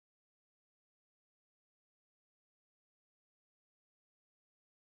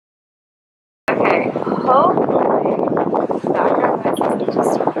Okay, hopefully the background noise is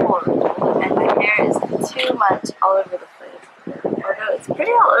just horrible and my hair isn't too much all over the place. Although it's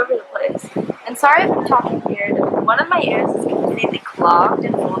pretty all over the place. And sorry if I'm talking weird. One of my ears is completely clogged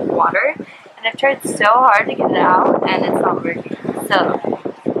and full of water, and I've tried so hard to get it out and it's not working. So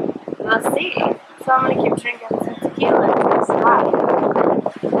we'll see. So I'm gonna keep drinking some tequila until it's hot.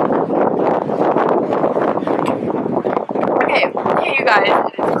 Hey you guys, it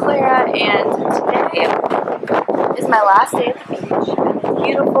is Clara, and today is my last day at the beach, and it's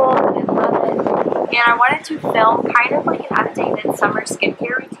beautiful, and I love it, and I wanted to film kind of like an updated summer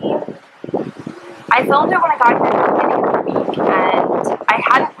skincare routine. I filmed it when I got here at the beginning of the week, and I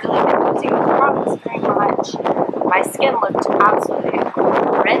hadn't really been using the products very much. My skin looked absolutely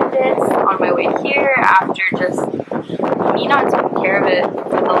horrendous on my way here after just me not taking care of it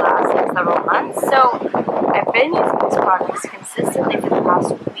for the last several months. So I've been using these products consistently for the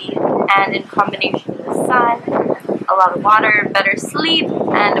past week, and in combination with the sun, a lot of water, better sleep,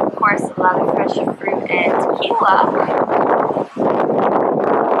 and of course a lot of fresh fruit and tequila,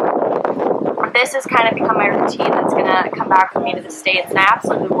 this has kind of become my routine that's going to come back with me to the States, and I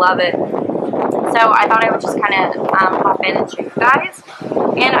absolutely love it. So I thought I would just kind of hop in and show you guys.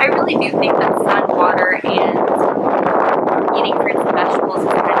 And I really do think that sun, water, and eating fruits and vegetables is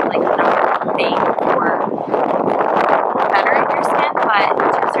kind of like the number one thing for bettering your skin, but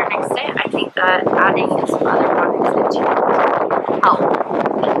to a certain extent I think that adding in some other products into it help.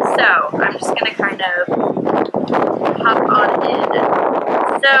 So I'm just going to kind of hop on in.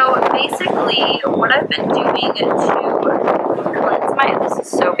 So basically what I've been doing to cleanse my, this is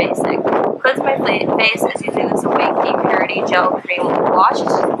so basic, cleanse my face is using this Awakening Purity Gel Cream Wash. It's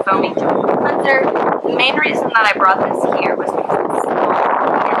just a foaming gel cleanser. The main reason that I brought this here was because it's small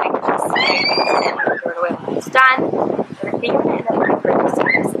and I can just use it and throw it away when it's done. But I think I'm going to end up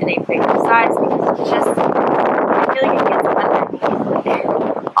purchasing this in a bigger size because it's just, I feel like it gets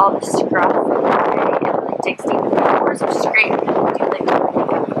underneath all the scruff and it really digs deep in the pores, which is great if you do like to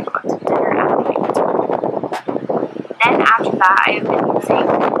go out to dinner at night. Then after that, I've been using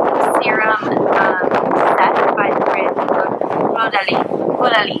the serum set by the brand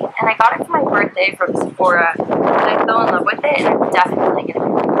Florali, and I got it for my birthday from Sephora, and I fell in love with it, and I'm definitely going to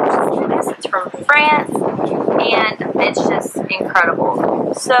be purchasing this. It's from France, and it's just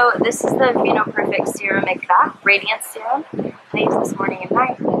incredible. So this is the Vino Perfect Serum Makeup Radiance Serum. I use this morning and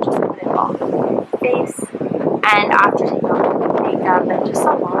night, and I just put it all over my face, and after taking off the makeup and just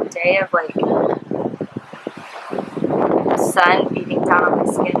a long day of like sun beating down on my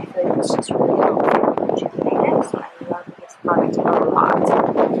skin, I feel like it's just really helpful and rejuvenating, so I love this product a lot.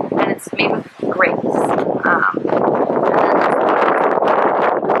 And it's made with grapes.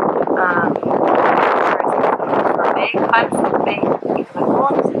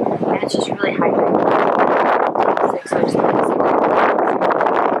 And it's just really hydrating. So I just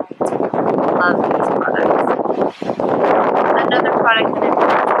love these products. Another product that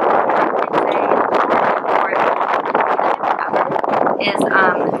is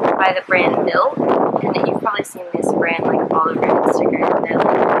by the brand Milk, and you've probably seen this brand like all over Instagram. They're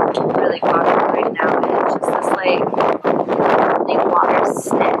like really popular right now, and it's just this like really water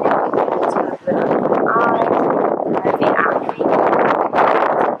stick to put on your eyes, and the acne,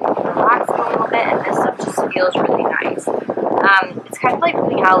 relax a little bit, and this stuff just feels really nice. It's kind of like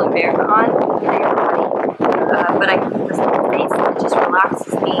putting aloe vera on your body, but I can put this on my face and it just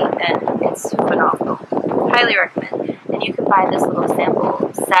relaxes me, and it's phenomenal. Highly recommend. And you can buy this little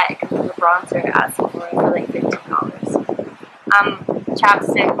sample set. It comes with a bronzer at Sephora for like $15.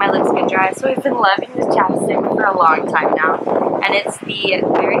 Chapstick. My lips get dry, so I've been loving this chapstick for a long time now. And it's the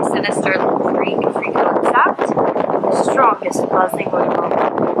Very Sinister Free Concept. The strongest buzzing oil in the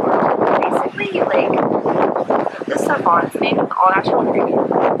world. Basically, like, put this stuff on. It's made with all natural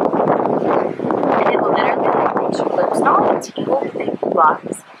ingredients. And it literally like, makes your lips not only tingle, but they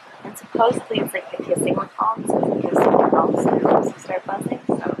buzz. And supposedly it's like the kissing lip balm, so it's a kissing lip balm, so it helps you start buzzing.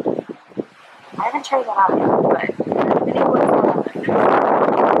 So I haven't tried that out yet, but video looks a little bit.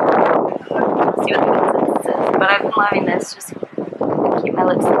 See what the consistency is. But I've been loving this just to keep my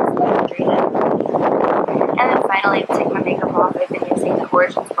lips hydrated. And then finally, to take my makeup off, I've been using the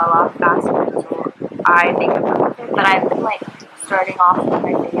Origins Well Off Fast Removal Eye Makeup Remover, but I've been like starting off with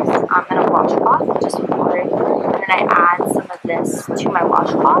my face in a washcloth just with water, and then I add some of this to my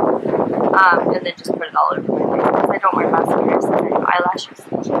washcloth, and then just put it all over my face because I don't wear mascara, so I have eyelash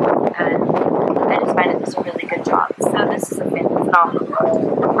extensions, and I just find it does a really good job. So this is a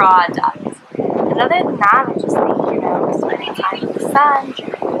phenomenal product. And other than that, I just think, you know, spending time in the sun,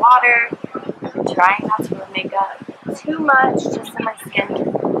 drinking water, trying not to make up too much just so my skin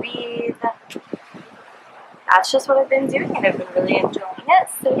can breathe. that's just what I've been doing, and I've been really enjoying it.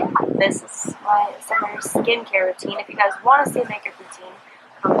 So yeah, this is my summer skincare routine. If you guys want to see a makeup routine,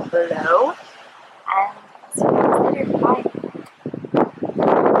 comment below. And